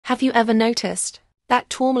Have you ever noticed that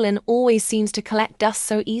tourmaline always seems to collect dust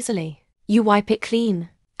so easily? You wipe it clean,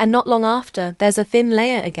 and not long after, there's a thin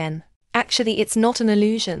layer again. Actually, it's not an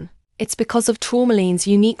illusion. It's because of tourmaline's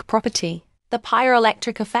unique property, the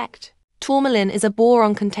pyroelectric effect. Tourmaline is a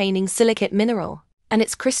boron-containing silicate mineral, and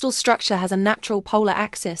its crystal structure has a natural polar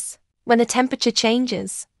axis. When the temperature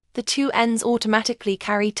changes, the two ends automatically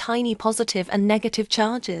carry tiny positive and negative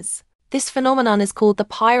charges. This phenomenon is called the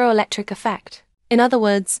pyroelectric effect. In other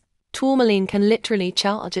words, tourmaline can literally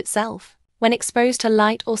charge itself. When exposed to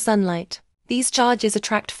light or sunlight, these charges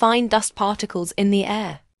attract fine dust particles in the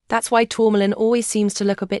air. That's why tourmaline always seems to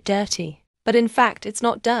look a bit dirty. But in fact, it's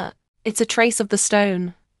not dirt. It's a trace of the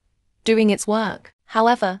stone doing its work.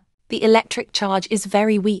 However, the electric charge is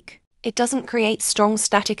very weak. It doesn't create strong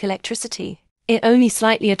static electricity. It only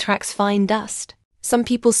slightly attracts fine dust. Some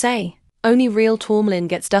people say, only real tourmaline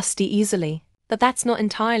gets dusty easily, but that's not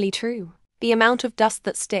entirely true. The amount of dust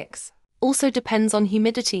that sticks also depends on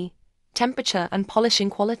humidity, temperature, and polishing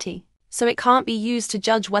quality, so it can't be used to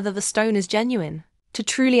judge whether the stone is genuine. To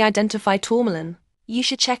truly identify tourmaline, you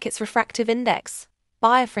should check its refractive index,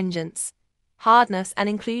 birefringence, hardness, and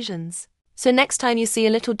inclusions. So next time you see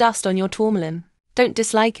a little dust on your tourmaline, don't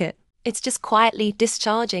dislike it. It's just quietly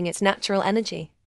discharging its natural energy.